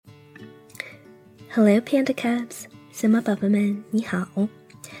Hello, Panda Cubs! 小猫宝宝们，你好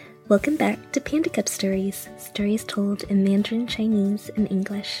Welcome back to Panda Cub Stories, stories told in Mandarin Chinese and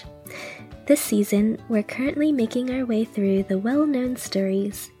English. This season, we're currently making our way through the well-known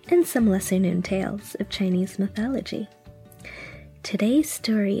stories and some lesser-known tales of Chinese mythology. Today's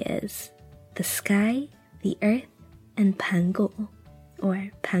story is The Sky, the Earth, and Pangu,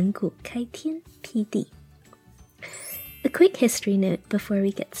 or Pangu 开天辟地. A quick history note before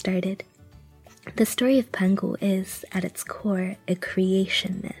we get started. The story of Pangu is, at its core, a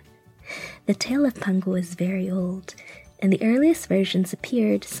creation myth. The tale of Pangu is very old, and the earliest versions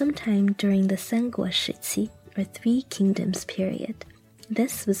appeared sometime during the Sanguo Shiqi, or Three Kingdoms period.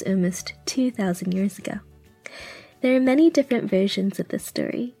 This was almost 2,000 years ago. There are many different versions of this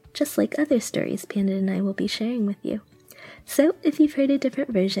story, just like other stories Panda and I will be sharing with you. So, if you've heard a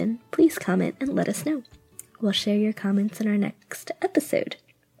different version, please comment and let us know. We'll share your comments in our next episode.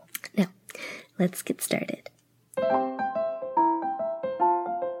 Now, let's get started.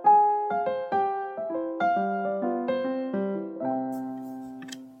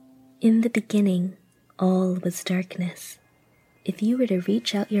 In the beginning, all was darkness. If you were to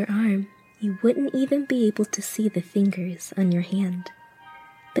reach out your arm, you wouldn't even be able to see the fingers on your hand.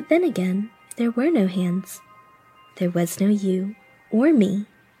 But then again, there were no hands. There was no you, or me,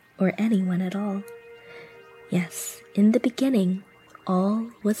 or anyone at all. Yes, in the beginning, all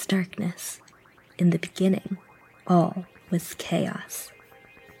was darkness. In the beginning, all was chaos.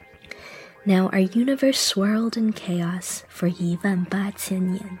 Now our universe swirled in chaos for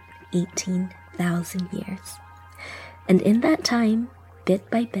 18000年, 18,000 years. And in that time, bit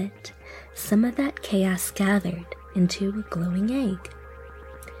by bit, some of that chaos gathered into a glowing egg.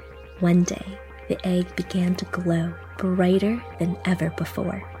 One day, the egg began to glow brighter than ever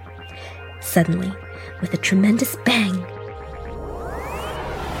before. Suddenly, with a tremendous bang,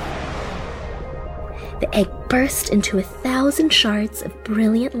 the egg burst into 1,000 shards of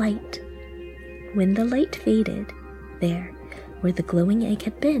brilliant light. When the light faded, there, where the glowing egg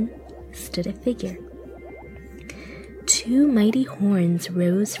had been, stood a figure. 2 mighty horns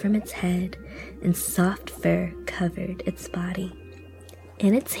rose from its head, and soft fur covered its body.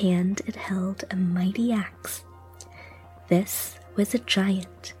 In its hand it held a mighty axe. This was a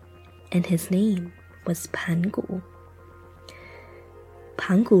giant, and his name was Pangu.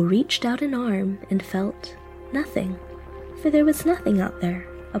 Pangu reached out an arm and felt nothing, for there was nothing out there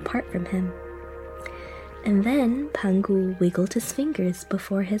apart from him. And then Pangu wiggled his fingers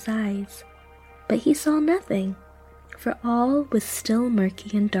before his eyes, but he saw nothing, for all was still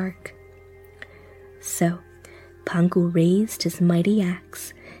murky and dark. So Pangu raised his mighty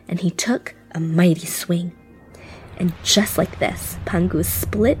axe, and he took a mighty swing. And just like this, Pangu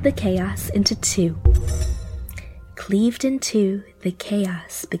split the chaos into 2. Cleaved in 2, the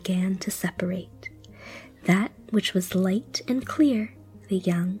chaos began to separate. That which was light and clear, the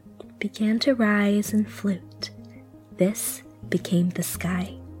yang, began to rise and float. This became the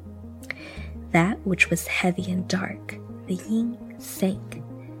sky. That which was heavy and dark, the yin, sank,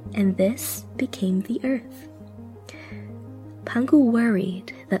 and this became the earth. Pangu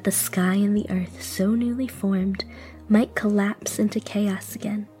worried that the sky and the earth so newly formed might collapse into chaos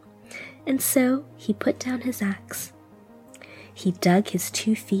again, and so he put down his axe. He dug his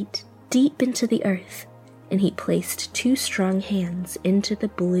 2 feet deep into the earth, and he placed 2 strong hands into the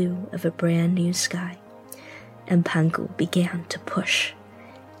blue of a brand new sky, and Pangu began to push,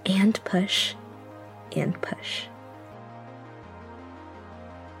 and push, and push.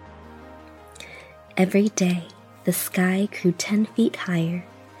 Every day, the sky grew 10 feet higher,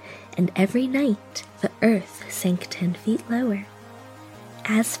 and every night the earth sank 10 feet lower.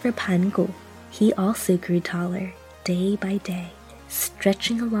 As for Pangu, he also grew taller day by day,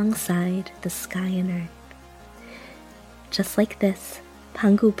 stretching alongside the sky and earth. Just like this,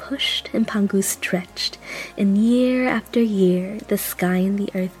 Pangu pushed and Pangu stretched, and year after year the sky and the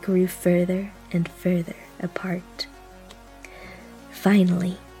earth grew further and further apart.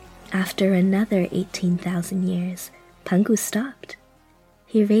 Finally, after another 18,000 years, Pangu stopped.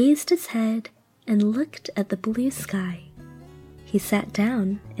 He raised his head and looked at the blue sky. He sat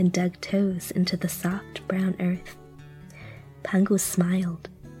down and dug toes into the soft brown earth. Pangu smiled.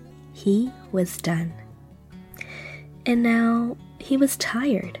 He was done. And now he was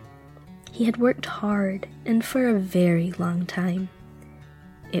tired. He had worked hard and for a very long time.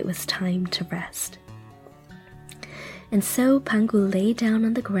 It was time to rest. And so Pangu lay down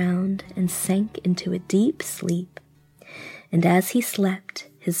on the ground and sank into a deep sleep. And as he slept,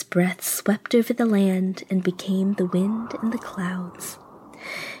 his breath swept over the land and became the wind in the clouds.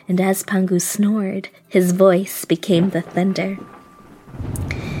 And as Pangu snored, his voice became the thunder.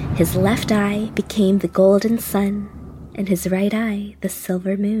 His left eye became the golden sun, and his right eye the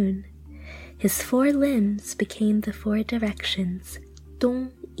silver moon. His 4 limbs became the 4 directions,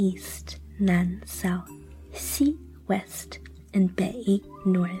 Dong, East, Nan, South, Xi, West, and Bei,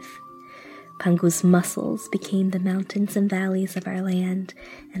 North. Pangu's muscles became the mountains and valleys of our land,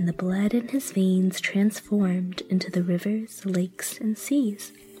 and the blood in his veins transformed into the rivers, lakes, and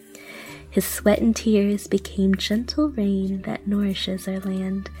seas. His sweat and tears became gentle rain that nourishes our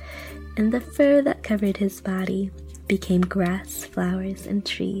land, and the fur that covered his body became grass, flowers, and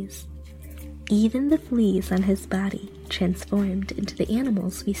trees. Even the fleas on his body transformed into the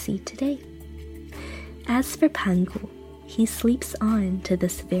animals we see today. As for Pangu, he sleeps on to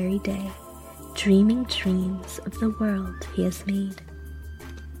this very day, dreaming dreams of the world he has made.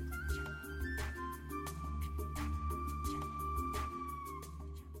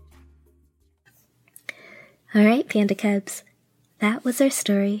 Alright, Panda Cubs, that was our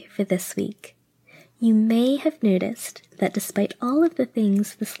story for this week. You may have noticed that despite all of the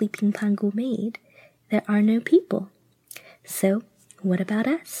things the sleeping Pangu made, there are no people. So, what about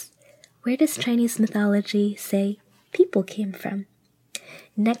us? Where does Chinese mythology say people came from?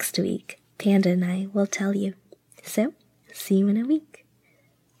 Next week, Panda and I will tell you. So, see you in a week.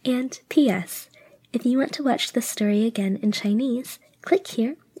 And P.S. If you want to watch the story again in Chinese, click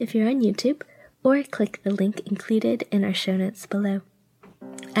here if you're on YouTube, or click the link included in our show notes below.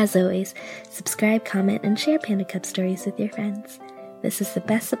 As always, subscribe, comment, and share Panda Cub stories with your friends. This is the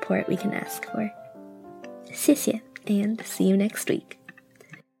best support we can ask for. 谢谢, and see you next week.